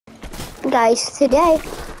guys, today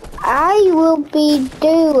I will be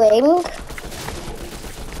doing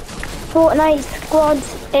Fortnite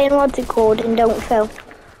squads in what's it called, and Don't Fail.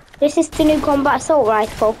 This is the new combat assault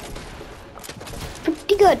rifle.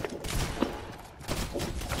 Pretty good.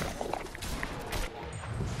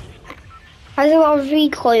 Has a lot of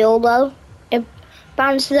recoil though. It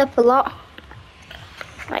bounces up a lot.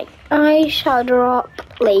 Right, I shall drop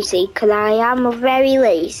lazy because I am very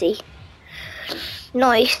lazy.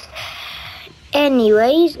 Nice.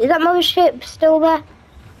 Anyways, is that mothership still there?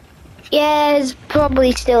 Yeah, it's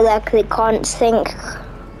probably still there because it can't sink.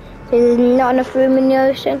 There's not enough room in the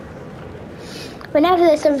ocean. Whenever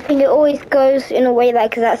there's something, it always goes in a way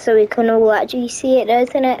like that so we can all actually see it,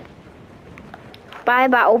 doesn't it? Bye,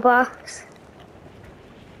 battle boss.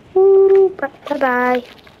 Ooh, bye bye.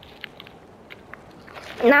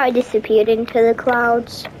 Now it disappeared into the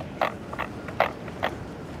clouds.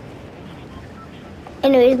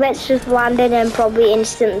 Anyways, let's just land in and probably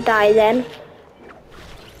instant die then.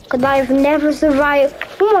 Because I've never survived.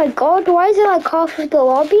 Oh my god, why is it like half of the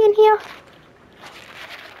lobby in here?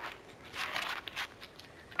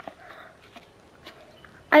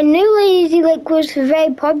 I knew Lazy Lake was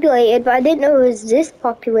very populated, but I didn't know it was this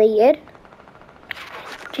populated.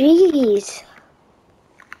 Jeez.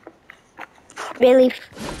 Really,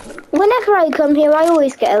 whenever I come here, I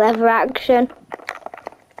always get a lever action.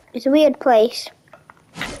 It's a weird place.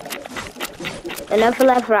 Another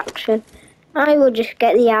lever action. I will just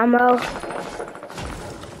get the ammo.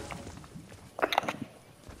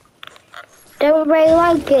 Don't really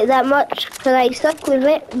like it that much because I suck with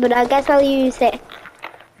it, but I guess I'll use it.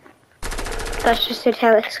 That's just a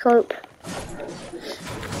telescope.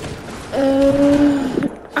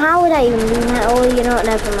 How would I even do that? Oh, you know what,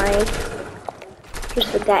 never mind. Just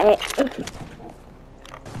forget it.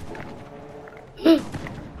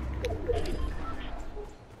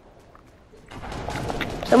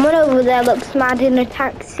 Someone over there looks mad in a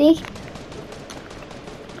taxi.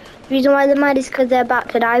 The reason why they're mad is because they're about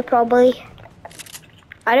to die, probably.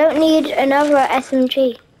 I don't need another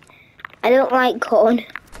SMG. I don't like corn.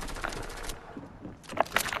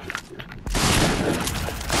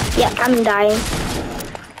 Yeah, I'm dying.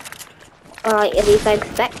 Alright, at least I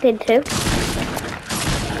expected to.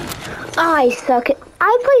 Oh, I suck.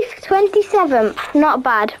 I placed 27th. Not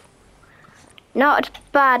bad. Not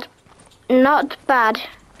bad. Not bad.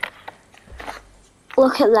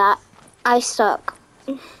 Look at that. I suck.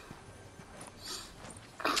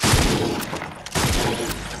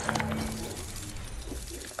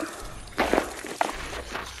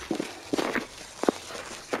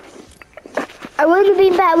 I would have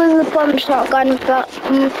been better with the bomb shotgun, but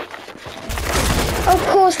of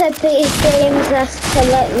course I play games that's to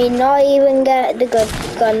let me not even get the good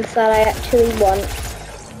guns that I actually want.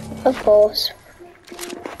 Of course.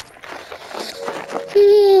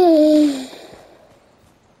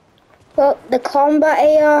 Well, the combat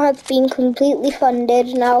AR has been completely funded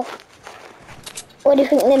now. What do you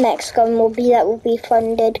think the next gun will be that will be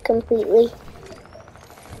funded completely?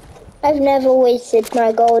 I've never wasted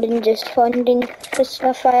my gold in just funding for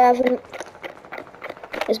stuff I haven't.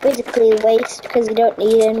 It's basically a waste because you don't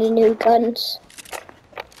need any new guns.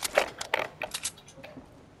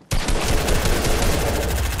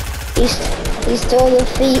 You saw the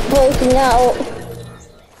feet poking out.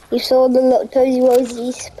 You saw the little toesy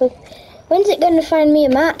woesies. But when's it going to find me a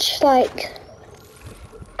match? Like,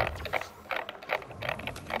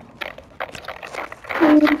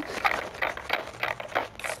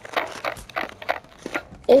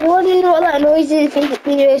 if you wondering what that noise is,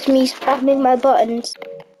 basically just me spamming my buttons.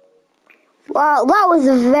 Wow, that was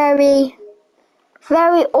a very,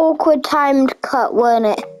 very awkward timed cut, weren't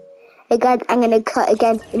it? Again, I'm going to cut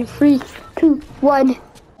again in 3, 2, 1. And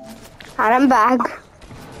I'm back.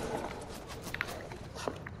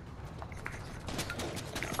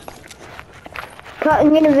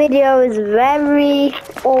 Cutting in a video is very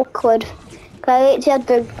awkward. I literally have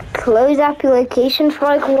to close application for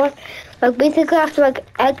like one. Like basically I have to like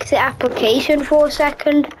exit application for a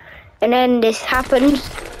second. And then this happens.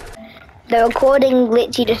 The recording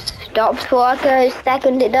literally just stops for like a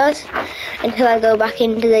second, it does. Until I go back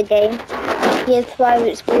into the game. PS5,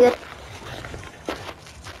 it's weird.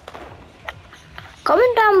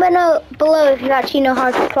 Comment down below if you actually know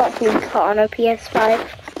how to properly cut on a PS5.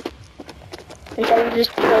 Instead of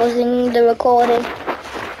just pausing the recording.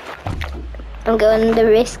 I'm going the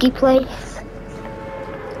risky place.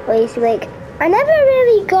 Lazy Lake. I never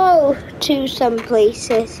really go to some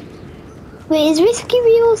places. Wait, is Risky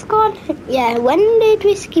Reels gone? Yeah, when did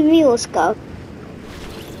Risky Reels go?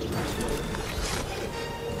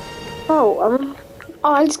 Oh,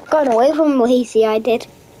 I just got away from Lazy, I did.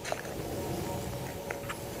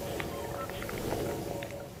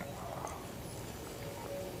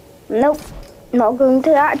 Nope, not going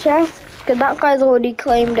to that chest, because that guy's already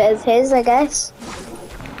claimed it as his, I guess.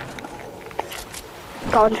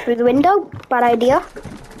 Gone through the window, bad idea.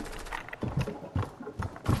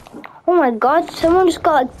 Oh my god, someone just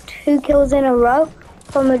got like 2 kills in a row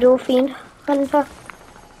from a dolphin hunter.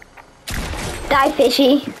 Die,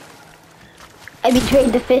 fishy. I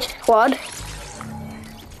betrayed the fish squad.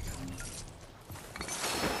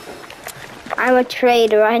 I'm a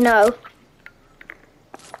traitor, I know.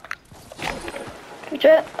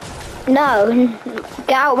 No,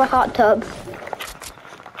 get out of my hot tub.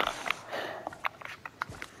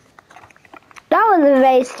 That was a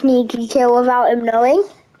very sneaky kill without him knowing.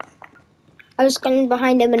 I was standing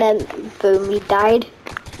behind him and then boom, he died.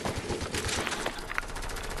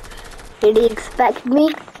 Did he expect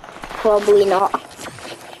me? Probably not.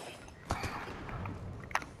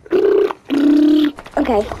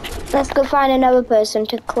 Okay, let's go find another person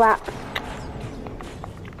to clap.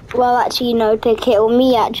 Well, actually, no, to kill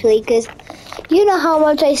me, actually, because you know how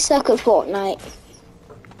much I suck at Fortnite.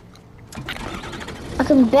 I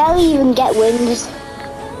can barely even get wins.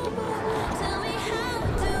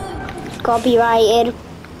 Copyrighted.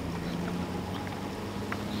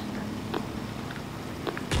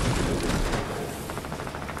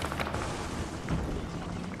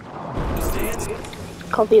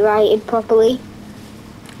 Copyrighted properly.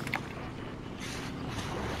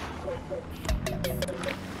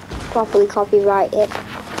 Properly copyrighted.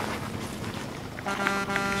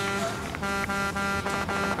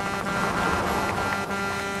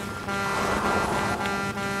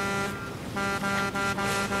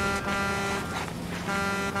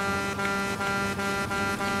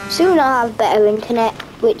 Soon I'll have better internet,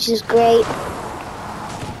 which is great.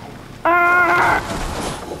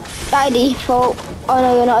 By default. Oh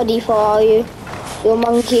no, you're not a default, are you? You're a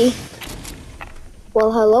monkey.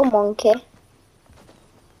 Well, hello, monkey.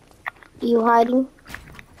 You hiding?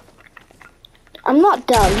 I'm not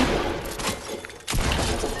dumb.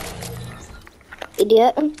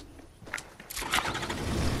 Idiot.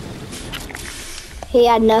 He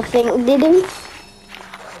had nothing, did he?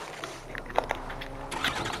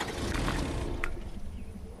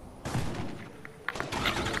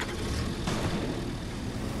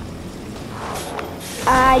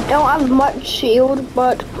 I don't have much shield,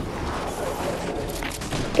 but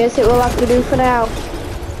guess it will have to do for now.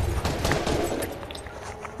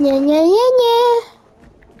 Yeah, yeah, yeah, yeah.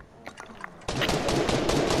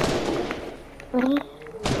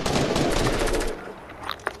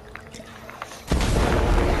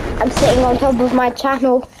 I'm sitting on top of my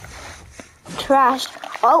channel. Trash.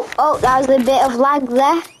 Oh, that was a bit of lag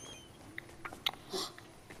there.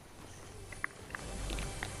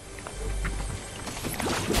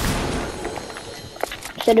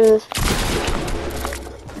 Should have.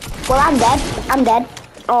 Well, I'm dead. I'm dead.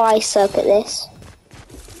 Oh, I suck at this.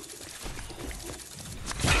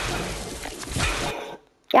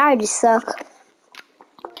 Yeah, I just suck.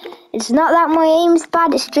 It's not that my aim's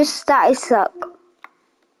bad, it's just that I suck.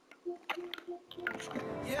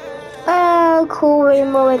 Oh, cool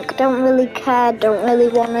rainbow ink. Don't really care. Don't really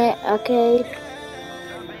want it. Okay.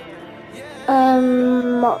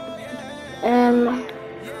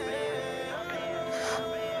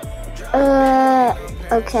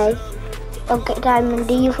 Okay. Okay, Diamond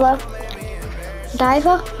Diva.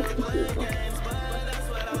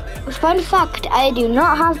 Fun fact, I do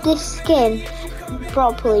not have this skin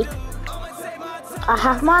properly. I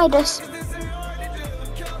have Midas.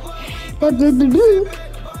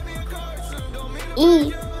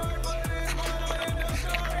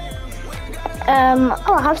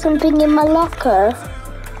 Oh, I have something in my locker.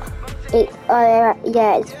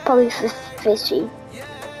 Yeah, it's probably fishy.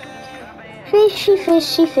 Fishy.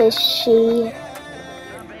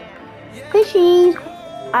 Fishy.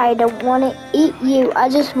 I don't want to eat you. I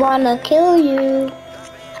just want to kill you.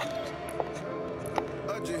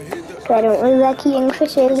 So I don't really like eating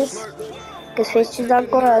fishes. Because fishes are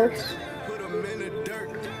gross.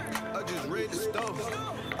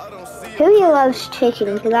 Who here loves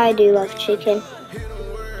chicken? Because I do love chicken.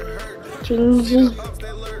 Gingy.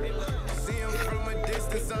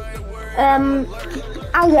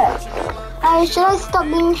 Should I stop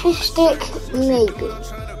being fish stick? Maybe.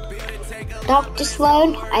 Dr.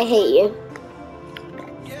 Sloan, I hate you.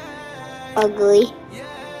 Ugly.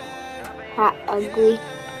 Hat ugly.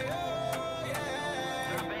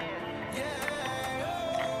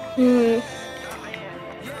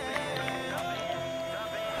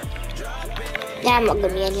 Yeah, I'm not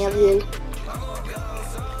gonna be any of you.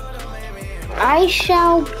 I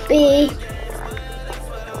shall be.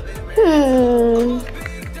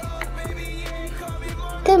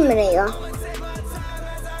 Terminator.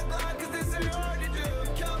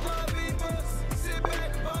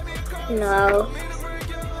 No.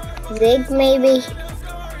 Zig, maybe?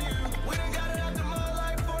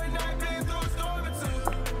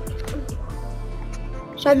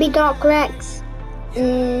 Should I be Dark Rex?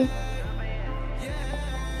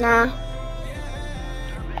 Nah.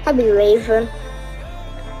 I'll be Raven.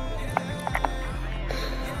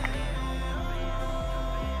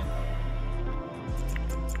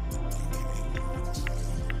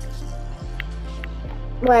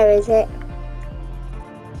 Where is it?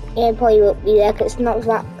 Yeah, it probably won't be there because it's not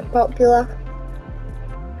that popular.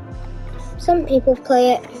 Some people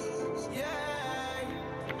play it.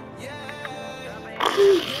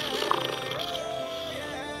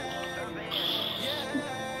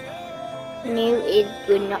 No, it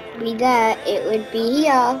would not be there. It would be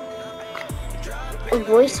here.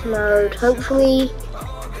 Voice mode. Hopefully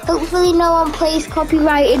no one plays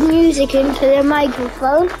copyrighted music into their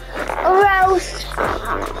microphone, or else,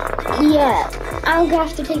 yeah, I'm gonna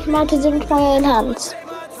have to take matters into my own hands.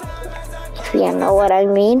 If you know what I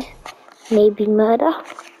mean. Maybe murder.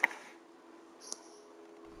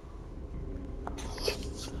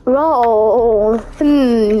 Roll.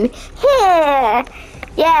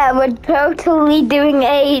 Yeah, we're totally doing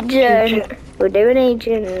agent. We're doing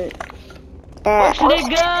agent. Wesh les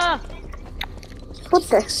gars! What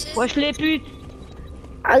the? Wesh les putes!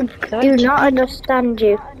 I do not understand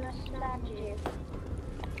you.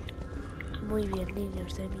 Muy bien,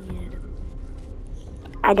 niños de mierda.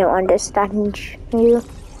 I don't understand you.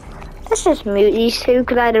 Let's just mute these two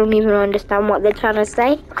because I don't even understand what they're trying to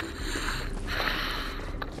say.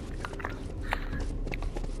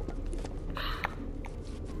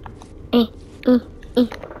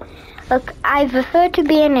 Look, I prefer to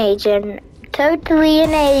be an agent. Totally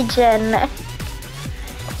an agent.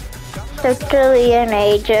 Totally an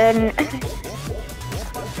agent.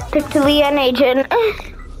 Totally an agent.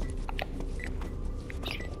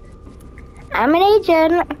 I'm an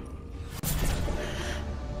agent.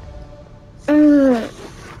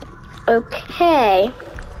 Okay.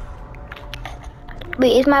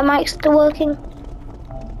 Wait, is my mic still working?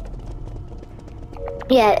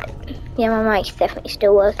 Yeah, my mic's definitely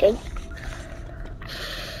still working.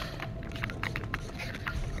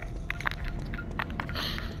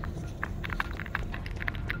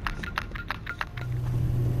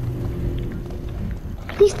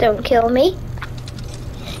 Please don't kill me.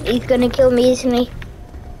 He's gonna kill me, isn't he?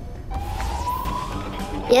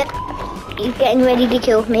 Yep, he's getting ready to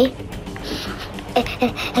kill me.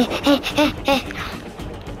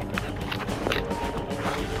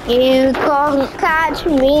 You can't catch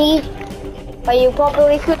me. But you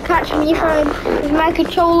probably could catch me if my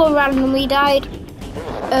controller randomly died.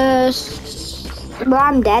 Well,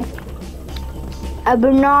 I'm dead. A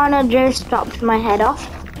banana just chopped my head off.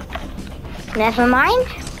 Never mind.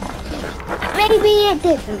 Maybe it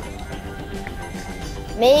didn't.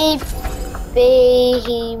 Maybe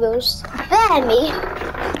he will spare me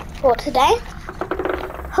for today.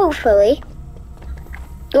 Hopefully.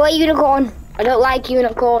 Go away, unicorn. I don't like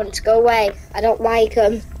unicorns. Go away. I don't like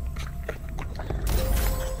them.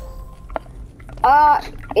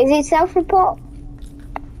 Is it self-report?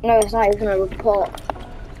 No, it's not even a report.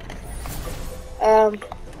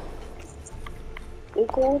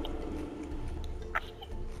 Record.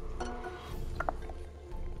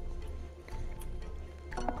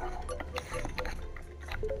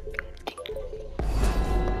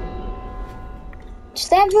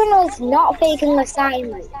 Seven was not faking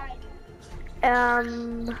assignment.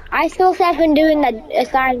 I saw Seven doing the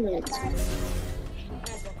assignment.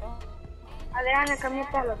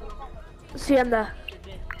 Sí, anda.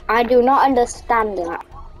 I do not understand that.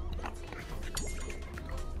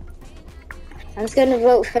 I'm just gonna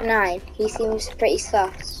vote for 9. He seems pretty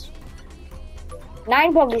sus.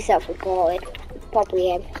 9 probably self-reported. Probably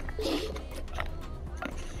him.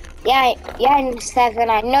 Yeah, 7.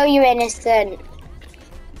 I know you're innocent.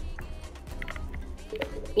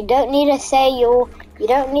 You don't need to say you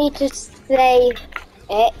don't need to say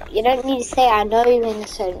it. You don't need to say I know you're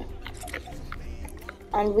innocent.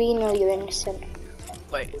 And we know you're innocent.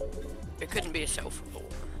 Wait, it couldn't be a self-report.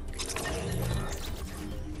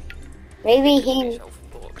 Maybe he...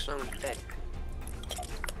 Self-report, 'cause no one's dead.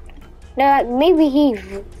 No, like, maybe he...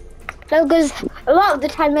 No, because a lot of the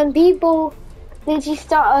time when people literally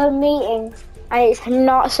start a meeting and it's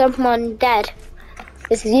not someone dead,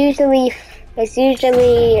 it's usually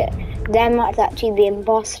them that's actually the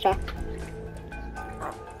imposter.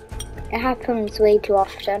 It happens way too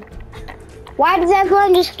often. Why does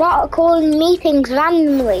everyone just start calling meetings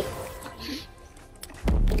randomly?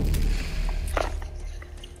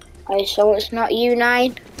 Oh, so it's not you,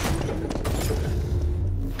 9?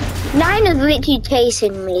 Nine is literally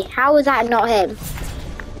chasing me. How is that not him?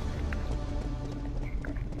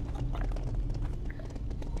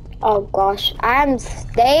 Oh gosh, I'm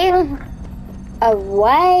staying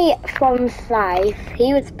away from 5.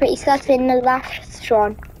 He was pretty sus in the last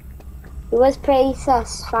one. He was pretty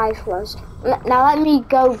sus, 5 was. Now let me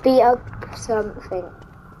go beat up something.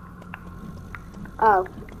 Oh.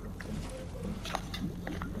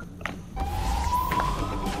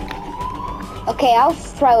 Okay, I'll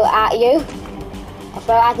throw it at you. I'll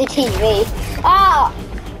throw it at the TV. Oh!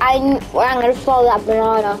 I'm gonna follow that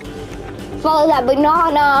banana. Follow that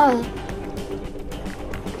banana!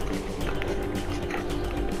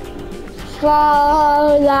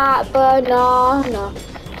 Follow that banana.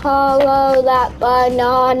 Follow that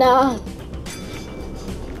banana.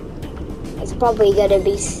 It's probably gonna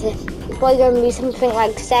be something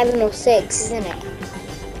like 7 or 6, isn't it?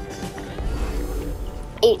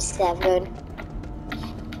 8, 7.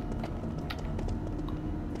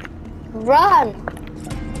 Run!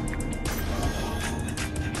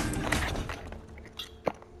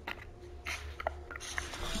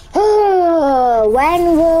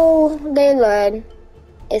 When will they learn?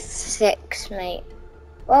 It's 6, mate.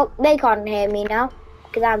 Well, they can't hear me now,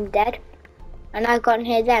 because I'm dead. And I can't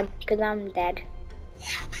hear them, because I'm dead.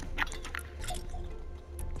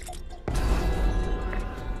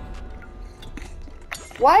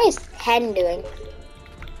 What is 10 doing?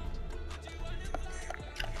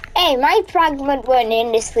 Hey, my fragment weren't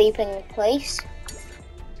in the sleeping place.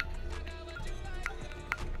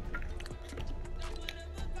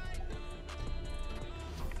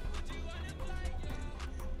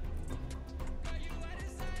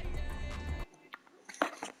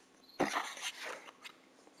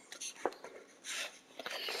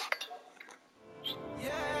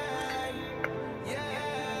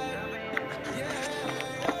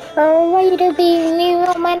 Oh, way to be new,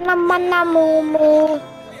 mana moo.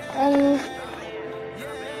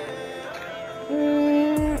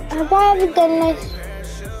 Have I ever done this?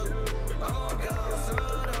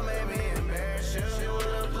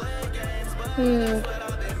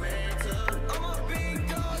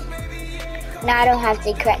 No, I don't have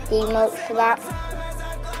the correct emote for that.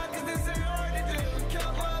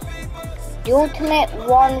 The ultimate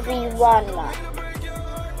 1v1 map.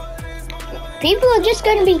 People are just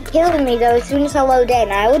going to be killing me though as soon as I load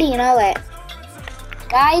in. I already know it.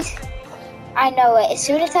 Guys, I know it. As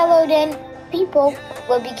soon as I load in, people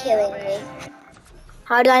will be killing me.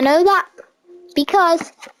 How do I know that?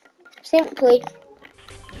 Because, simply,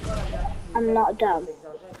 I'm not dumb.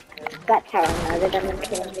 That's how I know that I'm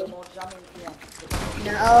killing me.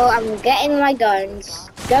 No, I'm getting my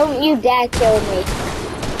guns. Don't you dare kill me.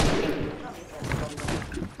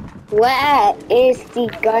 Where is the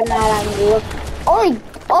gun that I'm looking? Oi!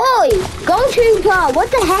 Oi! Go Trooper! What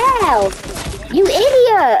the hell? You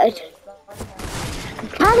idiot! I'm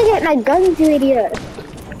trying to get my guns, you idiot.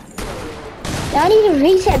 Now I need to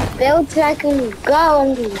reset build so I can go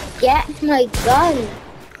and get my gun.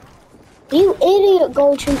 You idiot,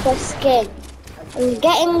 Gold Trooper skin. I'm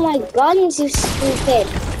getting my guns, you stupid.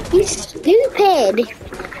 You stupid.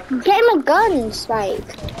 I'm getting my guns, like.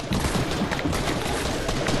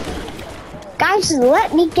 Guys,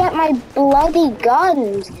 let me get my bloody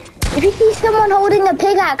guns. If you see someone holding a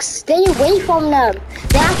pickaxe, stay away from them.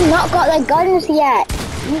 They have not got their guns yet.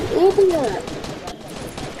 You idiot.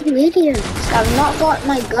 You idiots. I've not got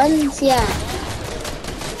my guns yet.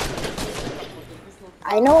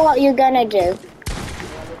 I know what you're gonna do.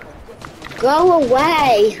 Go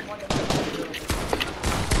away.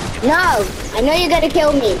 No, I know you're gonna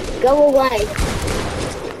kill me. Go away.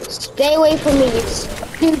 Stay away from me, you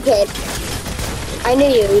stupid. I knew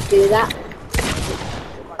you would do that.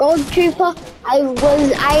 Gold Trooper, I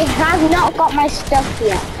have not got my stuff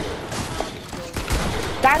yet.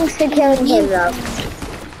 Thanks for killing him though.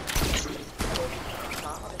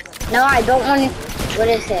 No, I don't want to, what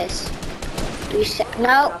is this?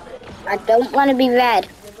 No, I don't want to be red.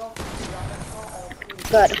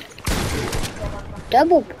 Good.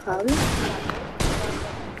 Double pump.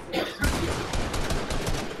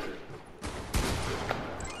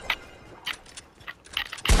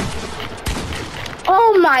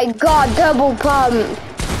 Oh my god, double pump.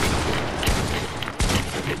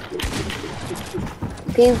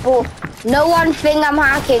 People, no one think I'm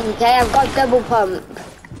hacking, okay? I've got double pump.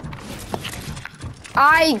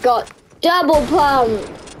 I got double pump.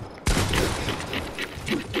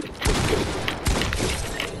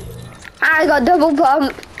 I got double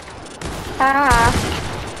pump. Ah.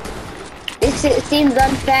 It seems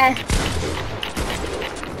unfair.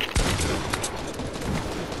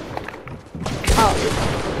 Oh.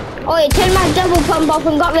 Oh, you turned my double pump off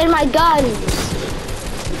and got rid of my guns.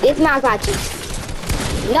 This map actually.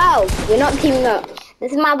 No, we're not teaming up.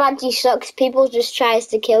 This map actually sucks. People just tries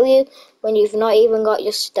to kill you when you've not even got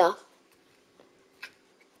your stuff.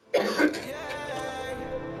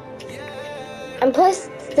 And plus,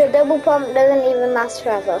 the double pump doesn't even last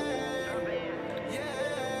forever.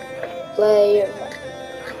 Play.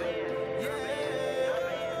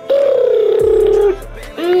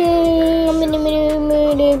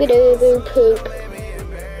 Poop.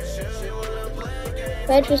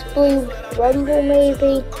 Red blue rumble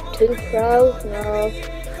maybe. Two pro, no.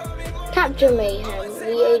 Capture mayhem,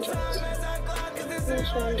 the agents.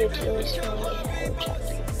 This one did use mayhem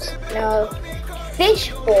champions. No.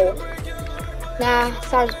 Fishbowl. Nah,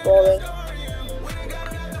 sounds boring.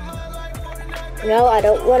 No, I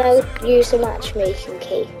don't want to use the matchmaking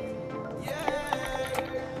key.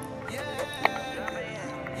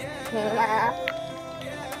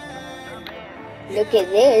 Look at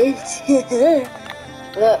this.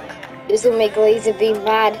 Look, this will make Laserbeam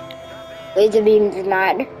mad. Laserbeam's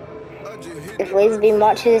mad. If Laserbeam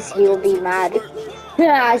watches, he will be mad.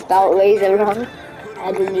 I spelled laser wrong.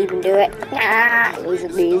 I didn't even do it.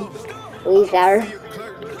 Laserbeam. Laser.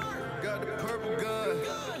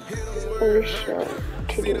 So sure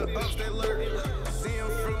to do it.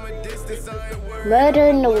 Murder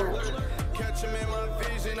in the world.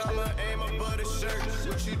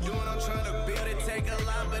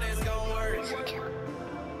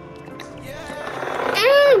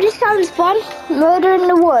 This sounds fun. Murder in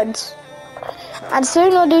the woods. And soon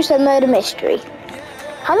we'll do some murder mystery.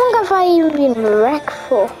 How long have I even been wrecked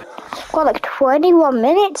for? Got like 21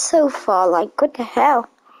 minutes so far. Like, what the hell?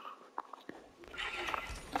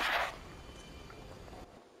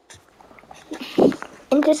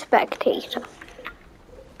 Into spectator.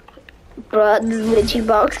 Bruh, this is Witchy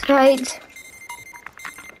box fights.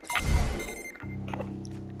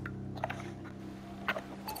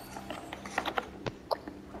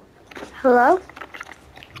 Hello?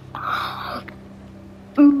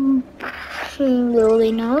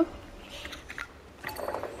 Really no.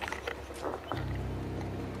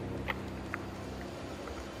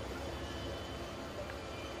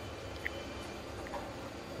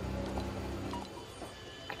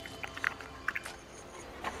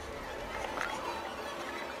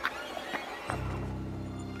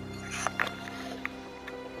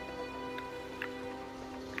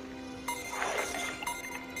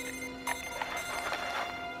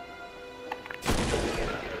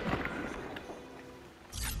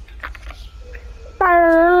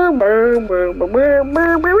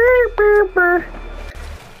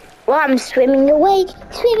 Well, I'm swimming away,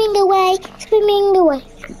 swimming away, swimming away.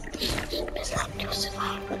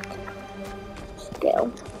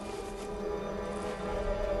 Still.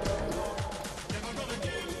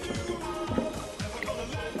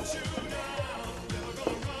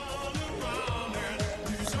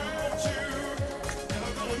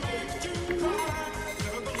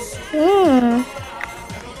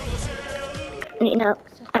 You know.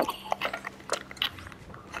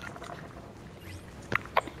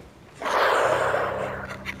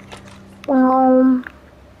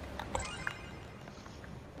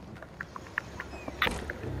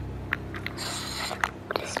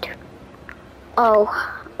 Oh,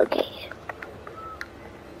 okay.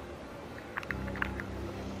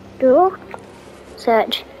 Do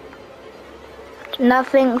search.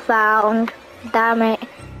 Nothing found. Damn it.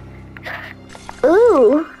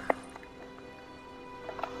 Ooh.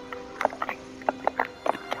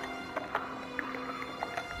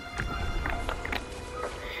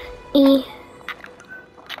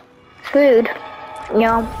 Food.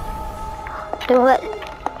 No. Don't let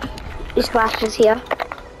these flashes here.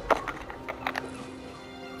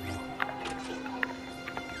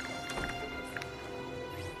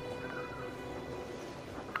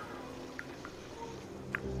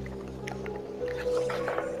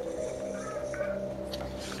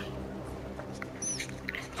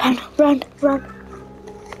 Run, run.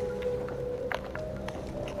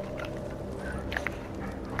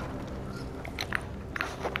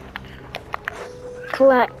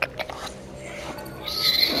 Collect.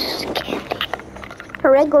 Candy. A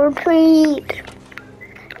regular treat.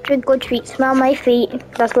 Drink or treat. Smell my feet.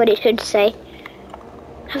 That's what it should say.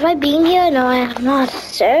 Have I been here? No, I have not.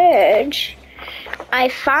 Search. I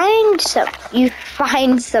find some. You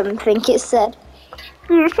find something, it said.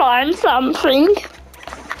 You find something.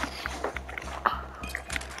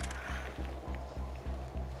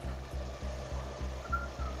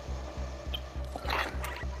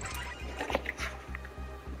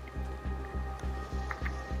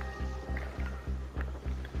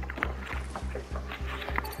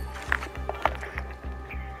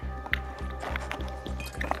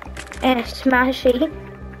 Smashy.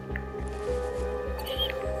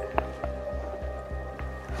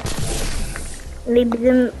 Maybe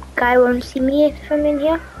the guy won't see me if I'm in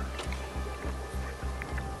here.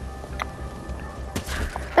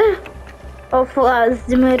 Oh, I thought that was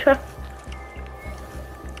the murderer.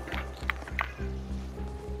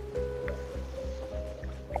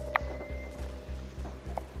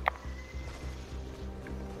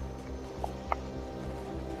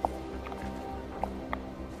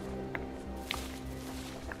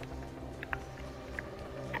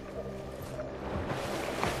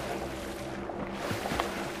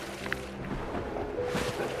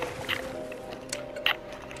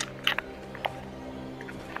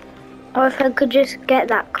 Oh, if I could just get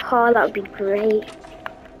that car, that would be great.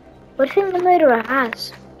 What do you think the murderer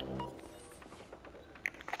has?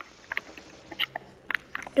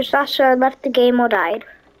 Just after I left the game or died.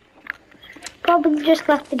 Probably just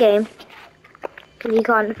left the game. Because you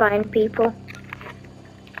can't find people.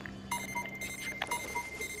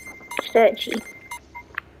 Searchy.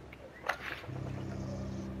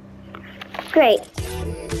 Great.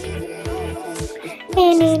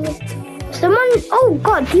 Someone, oh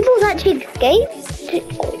god, people's actually escaped.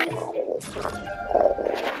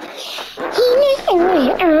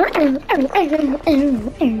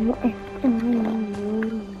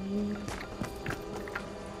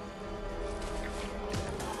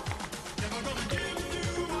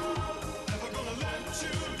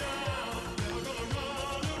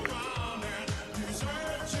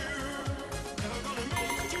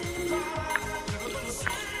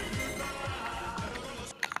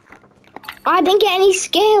 I didn't get any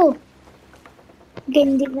skill.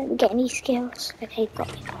 Didn't get any skills. Okay,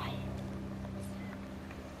 got me quiet.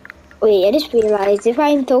 Wait, I just realised if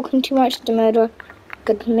I'm talking too much to the murderer,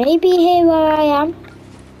 could maybe hear where I am.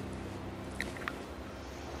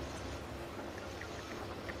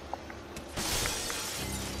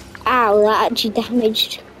 Ow, that actually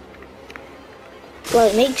damaged. Well,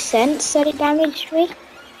 it makes sense that it damaged me.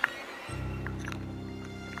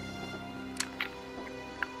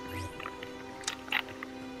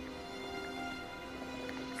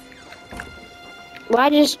 Well, I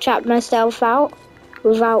just trapped myself out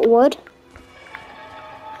without wood.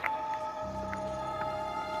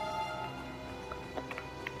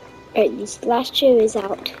 Right, this last year is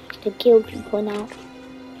out to kill people now.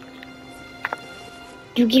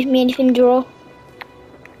 Do you give me anything, draw?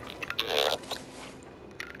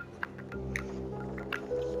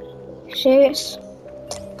 Serious?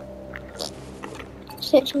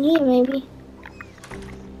 Searching here, maybe.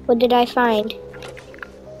 What did I find?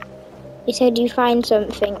 You said you find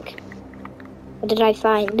something. What did I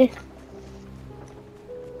find?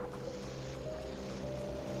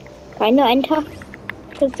 Can I not enter?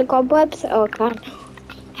 Because the cobwebs? Oh, I can.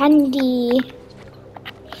 Handy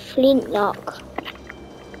flintlock.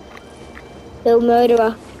 Little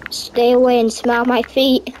murderer. Stay away and smell my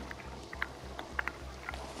feet.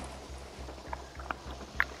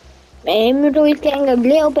 My inventory is getting a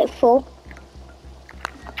little bit full.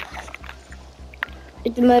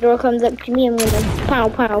 If the murderer comes up to me, I'm gonna pow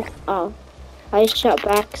pow. Oh, I just shot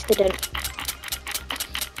by accident.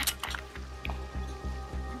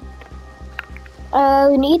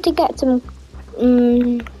 We need to get some.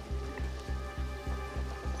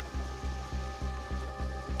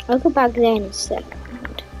 I'll go back there in a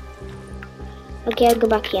second. Okay, I'll go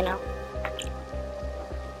back here now.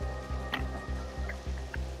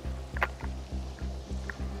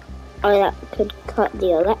 Oh, that could cut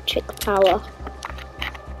the electric power.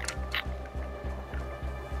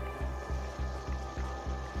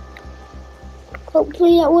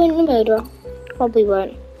 Hopefully that won't be a murderer. Probably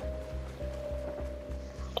won't.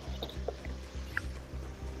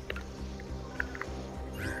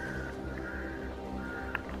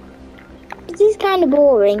 This is kind of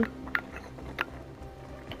boring.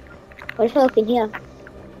 What's happening here?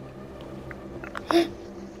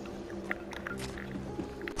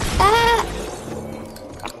 Ah!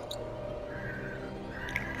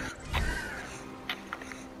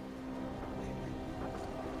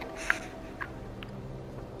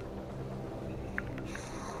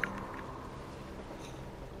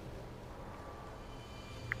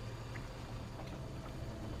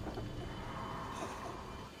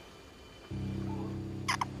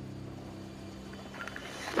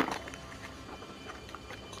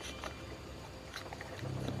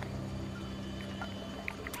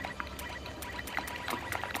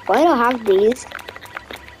 Why do I have these?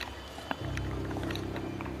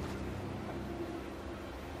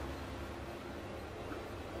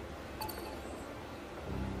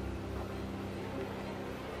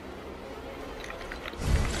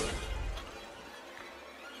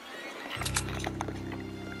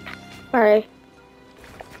 Alright.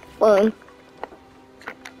 Boom.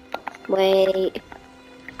 Wait.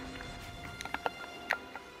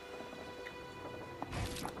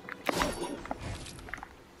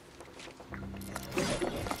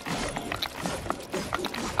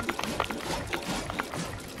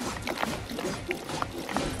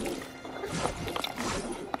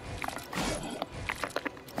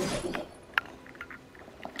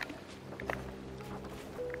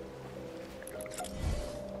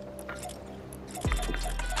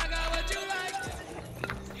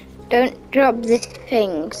 Don't drop the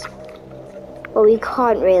things. But we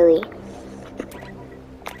can't really.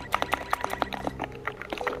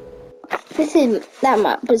 That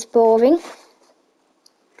map was boring.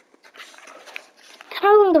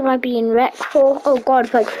 How long have I been in rec for? Oh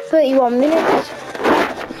god, like 31 minutes.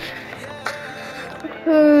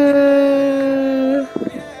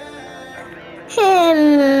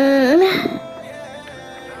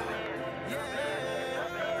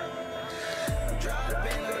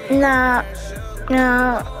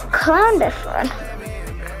 Nah, clown different.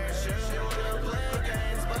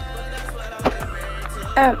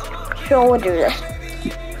 Sure, we'll do this.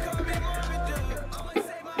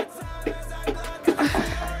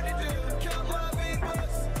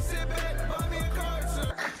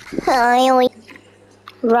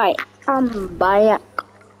 Right, I'm back.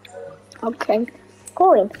 Okay,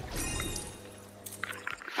 going.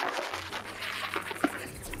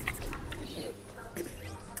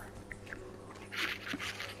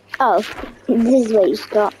 Oh, this is where you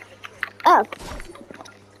stop. Oh,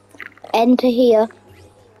 enter here.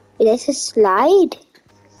 There's a slide.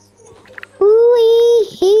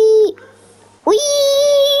 Wee!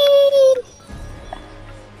 Wee!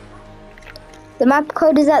 The map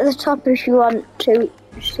code is at the top if you want to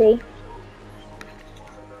see.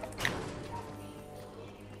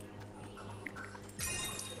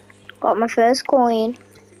 Got my first coin.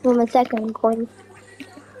 Well, my second coin.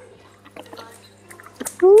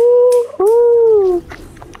 Woo-hoo!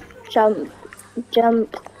 Jump,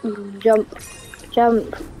 jump, jump,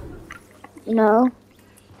 jump. No.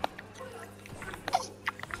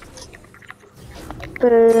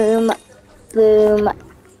 Boom, boom,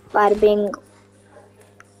 bada bing,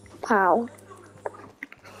 pow.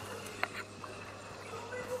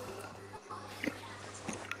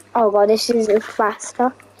 Oh god, this is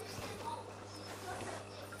faster.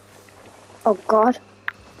 Oh god.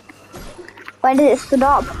 When did it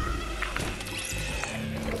stop?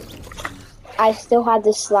 I still had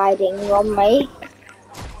the sliding on me.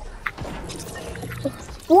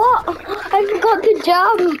 What? I forgot to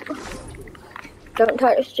jump! Don't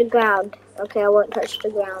touch the ground. Okay, I won't touch the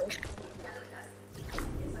ground.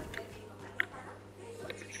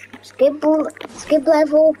 Skip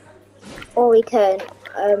level or return.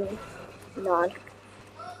 None.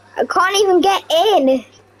 I can't even get in!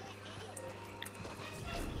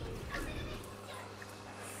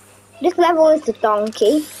 This level is the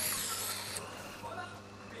donkey.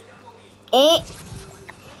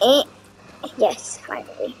 Yes,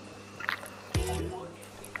 finally.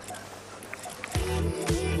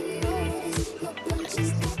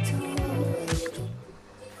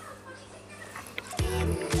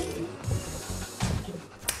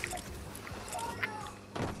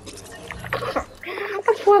 I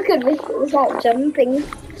fucking wish it was like jumping.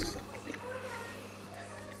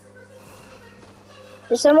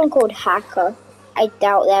 There's someone called Hacker. I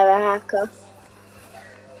doubt they're a hacker.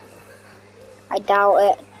 I doubt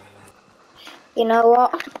it. You know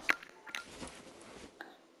what?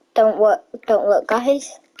 Don't look,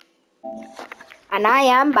 guys. And I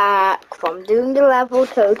am back from doing the level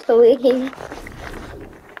totally.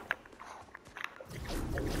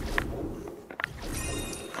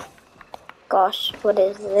 Gosh, what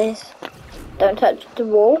is this? Don't touch the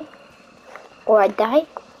wall, or I die.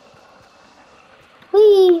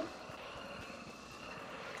 Whee!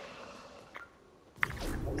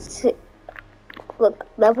 Look,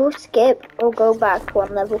 level skip or go back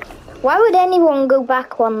one level. Why would anyone go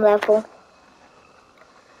back one level?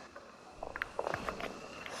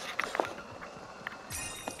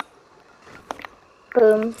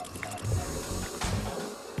 Boom.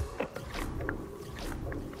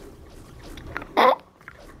 I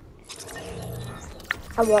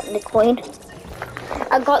want the coin.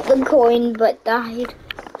 I got the coin but died.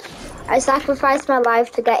 I sacrificed my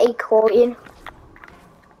life to get a coin.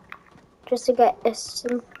 Just to get a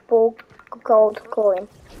simple gold coin.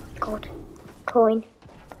 Gold. Coin.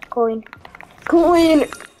 Coin. Coin!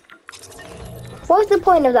 What's the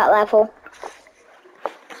point of that level?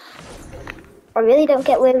 I really don't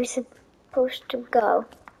get where we're supposed to go.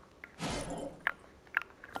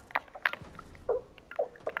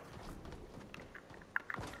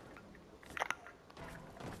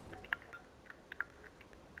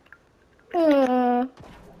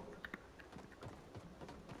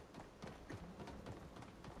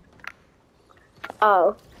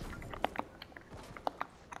 Oh.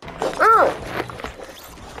 Oh!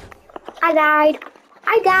 I died.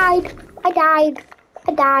 I died. I died.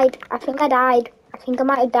 I died. I think I died. I think I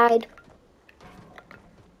might have died.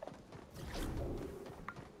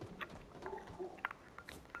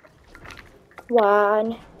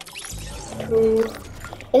 One, two.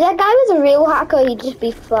 If that guy was a real hacker, he'd just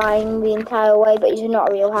be flying the entire way, but he's not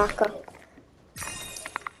a real hacker.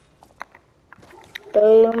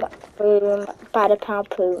 Boom, boom, bada pow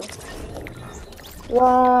boom.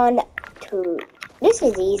 1, 2. This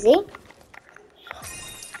is easy.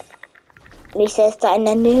 He says that and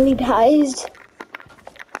then nearly dies.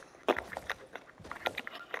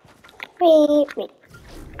 Me.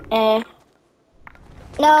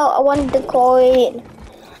 No, I wanted the coin.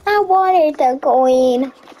 I wanted the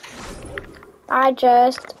coin. I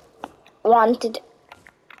just wanted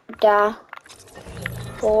the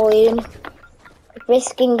coin.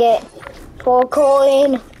 Risking it for a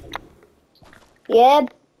coin. Yeah,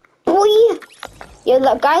 boy. Yeah,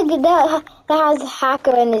 the guy that has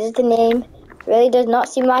hacker in his name really does not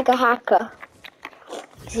seem like a hacker.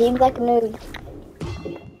 Seems like a noob.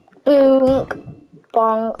 Boom.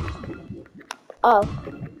 Bong. Oh.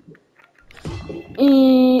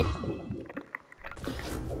 Did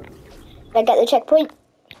I get the checkpoint?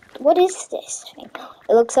 What is this thing?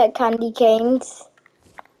 It looks like candy canes.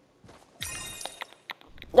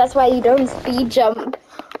 That's why you don't speed jump.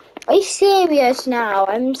 Are you serious now?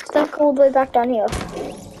 I'm stuck all the way back down here.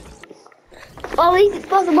 At least it's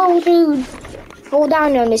possible to fall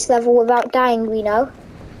down on this level without dying, we know.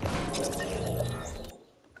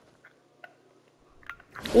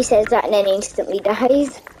 He says that and then instantly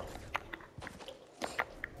dies.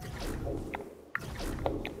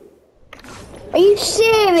 Are you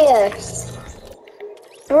serious?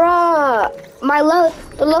 Bruh,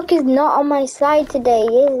 the luck is not on my side today,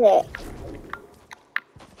 is it?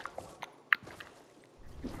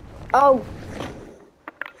 Oh.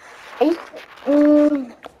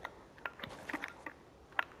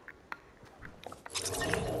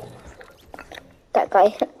 That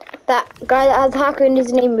guy that has hacker in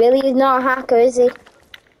his name really is not a hacker, is he?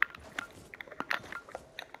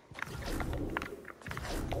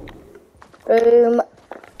 Boom,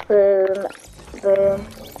 boom, boom,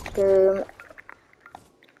 boom,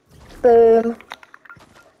 boom,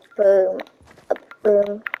 boom,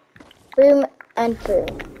 boom, boom, and boom.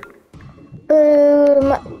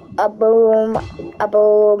 Boom, a boom, a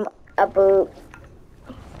boom, a boom.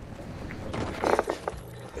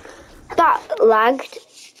 That lagged.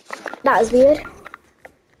 That was weird.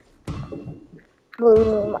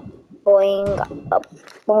 Boom, boing, up,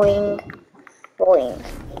 boing, boing.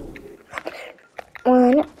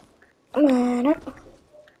 One,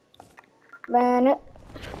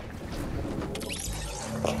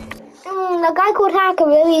 the guy called Hacker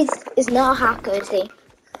really is not a hacker, is he?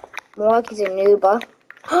 More like he's a noober.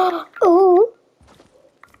 Ooh.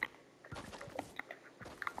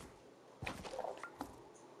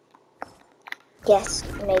 Yes,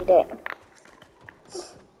 made it.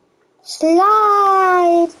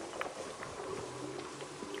 Slide!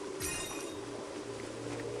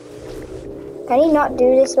 Can he not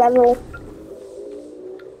do this level?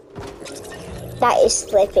 That is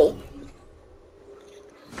Slippy.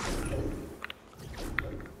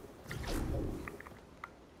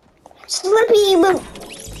 Slippy!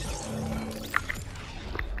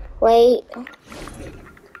 Wait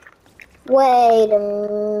a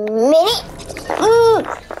minute.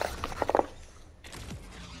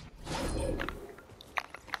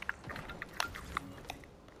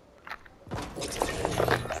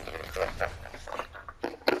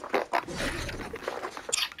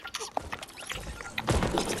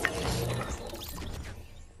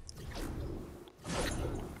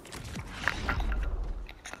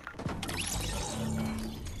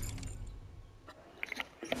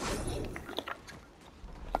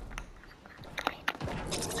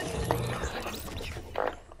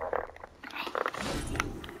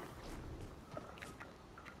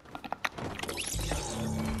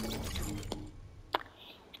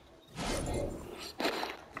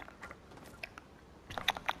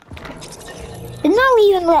 Did not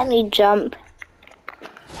even let me jump.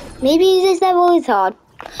 Maybe this level is hard.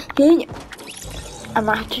 I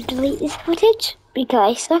might have to delete this footage because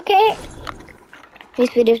I suck at it. This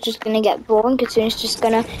video's just gonna get boring because soon it's just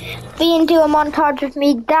gonna be into a montage of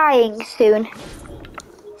me dying soon.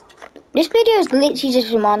 This video is literally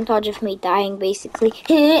just a montage of me dying basically.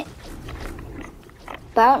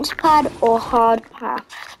 Bounce pad or hard path?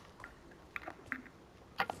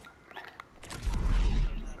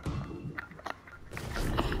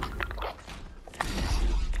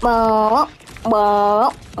 Did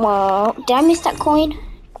I miss that coin?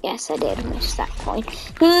 Yes, I did miss that coin.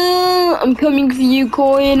 I'm coming for you,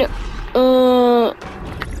 coin.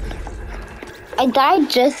 I died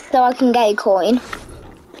just so I can get a coin.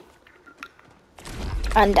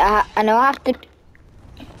 And I know I have to...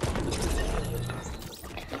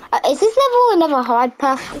 is this level another hard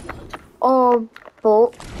path? Or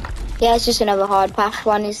boat? Yeah, it's just another hard path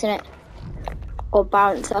one, isn't it? Or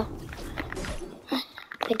bouncer.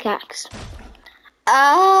 Pickaxe.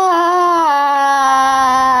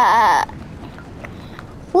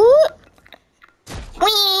 Woo!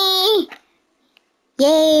 Wee!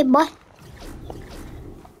 Yay, boy.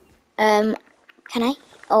 Can I?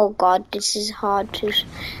 Oh god, this is hard to...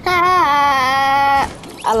 I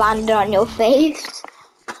landed on your face.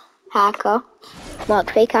 Hacker. Not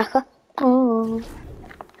fake hacker. Oh.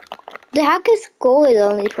 The hacker's score is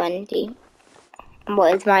only 20.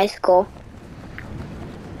 What is my score?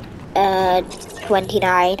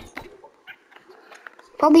 29.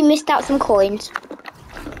 Probably missed out some coins.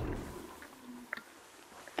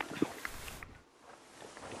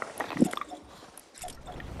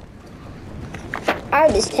 I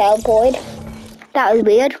just teleported. That was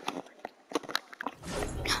weird.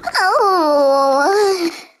 Oh.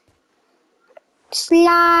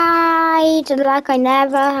 Slide like I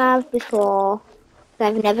never have before.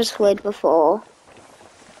 I've never slid before.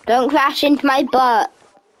 Don't crash into my butt.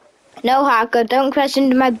 No, hacker, don't crash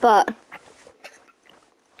into my butt.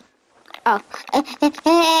 Oh. No,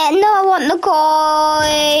 I want the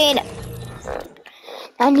coin.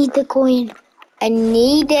 I need the coin. I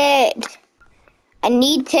need it. I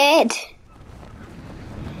need it.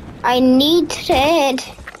 I need it.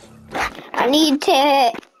 I need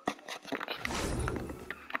it.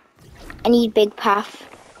 I need big path.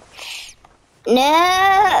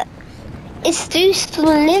 No, it's too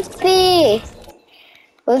slippy.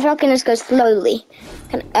 What if I can just go slowly?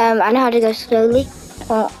 I know how to go slowly.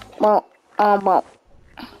 Well.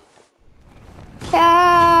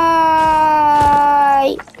 Hi.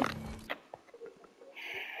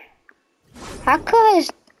 Hacker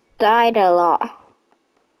has died a lot.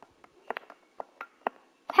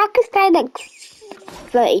 Hacker's died like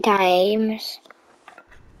 30 times.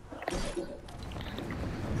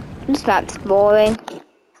 This map's boring.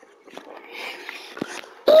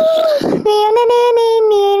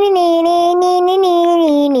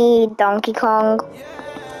 Donkey Kong.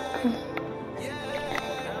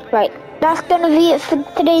 Right, that's gonna be it for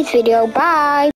today's video. Bye.